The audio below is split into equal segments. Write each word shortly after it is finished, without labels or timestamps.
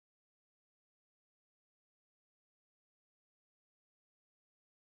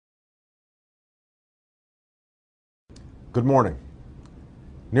Good morning.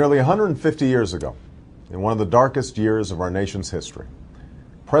 Nearly 150 years ago, in one of the darkest years of our nation's history,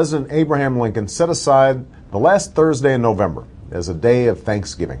 President Abraham Lincoln set aside the last Thursday in November as a day of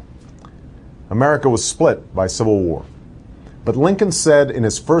Thanksgiving. America was split by civil war, but Lincoln said in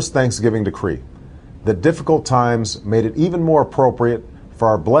his first Thanksgiving decree that difficult times made it even more appropriate for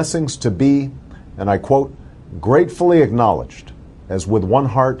our blessings to be, and I quote, gratefully acknowledged as with one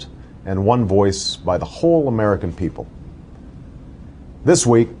heart and one voice by the whole American people. This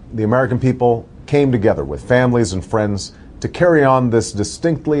week, the American people came together with families and friends to carry on this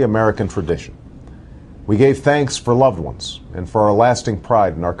distinctly American tradition. We gave thanks for loved ones and for our lasting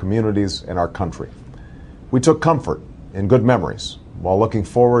pride in our communities and our country. We took comfort in good memories while looking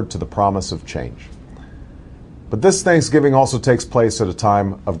forward to the promise of change. But this Thanksgiving also takes place at a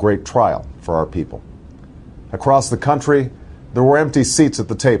time of great trial for our people. Across the country, there were empty seats at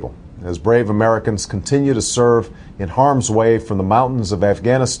the table as brave Americans continue to serve in harm's way from the mountains of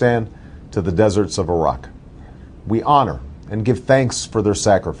Afghanistan to the deserts of Iraq. We honor and give thanks for their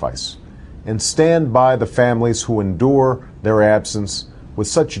sacrifice and stand by the families who endure their absence with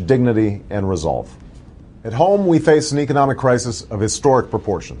such dignity and resolve. At home, we face an economic crisis of historic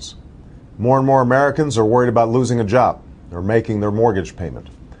proportions. More and more Americans are worried about losing a job or making their mortgage payment.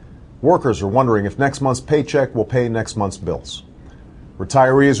 Workers are wondering if next month's paycheck will pay next month's bills.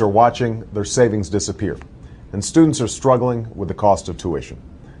 Retirees are watching their savings disappear, and students are struggling with the cost of tuition.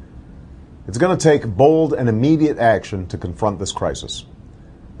 It's going to take bold and immediate action to confront this crisis.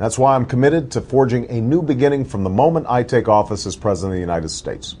 That's why I'm committed to forging a new beginning from the moment I take office as President of the United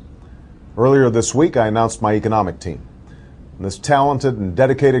States. Earlier this week, I announced my economic team. And this talented and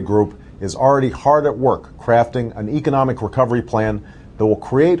dedicated group is already hard at work crafting an economic recovery plan that will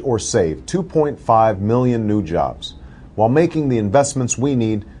create or save 2.5 million new jobs, while making the investments we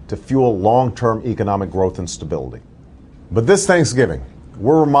need to fuel long-term economic growth and stability. But this Thanksgiving,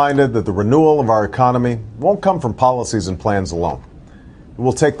 we're reminded that the renewal of our economy won't come from policies and plans alone. It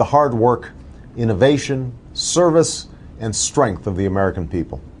will take the hard work, innovation, service, and strength of the American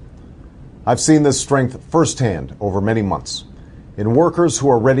people. I've seen this strength firsthand over many months in workers who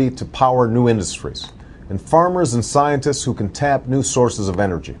are ready to power new industries, in farmers and scientists who can tap new sources of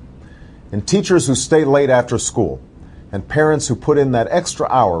energy, in teachers who stay late after school, and parents who put in that extra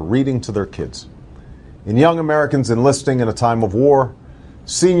hour reading to their kids, in young Americans enlisting in a time of war,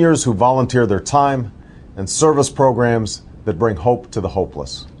 seniors who volunteer their time, and service programs that bring hope to the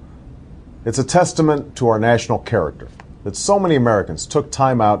hopeless. It's a testament to our national character that so many Americans took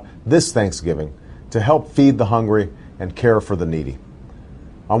time out this Thanksgiving to help feed the hungry and care for the needy.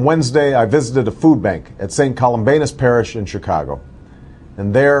 On Wednesday, I visited a food bank at St. Columbanus Parish in Chicago.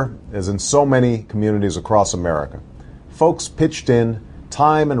 And there, as in so many communities across America, folks pitched in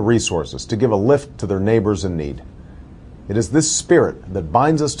time and resources to give a lift to their neighbors in need. It is this spirit that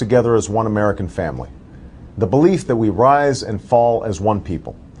binds us together as one American family, the belief that we rise and fall as one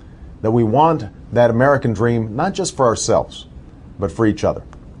people, that we want that American dream not just for ourselves, but for each other.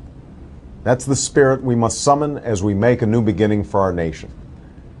 That's the spirit we must summon as we make a new beginning for our nation.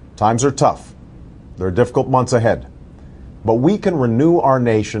 Times are tough. There are difficult months ahead. But we can renew our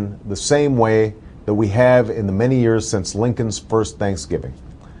nation the same way that we have in the many years since Lincoln's first Thanksgiving,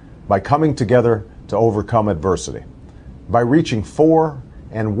 by coming together to overcome adversity, by reaching for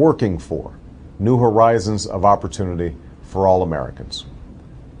and working for new horizons of opportunity for all Americans.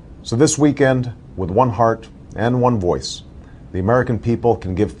 So this weekend, with one heart and one voice, the American people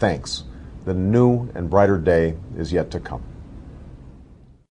can give thanks that a new and brighter day is yet to come.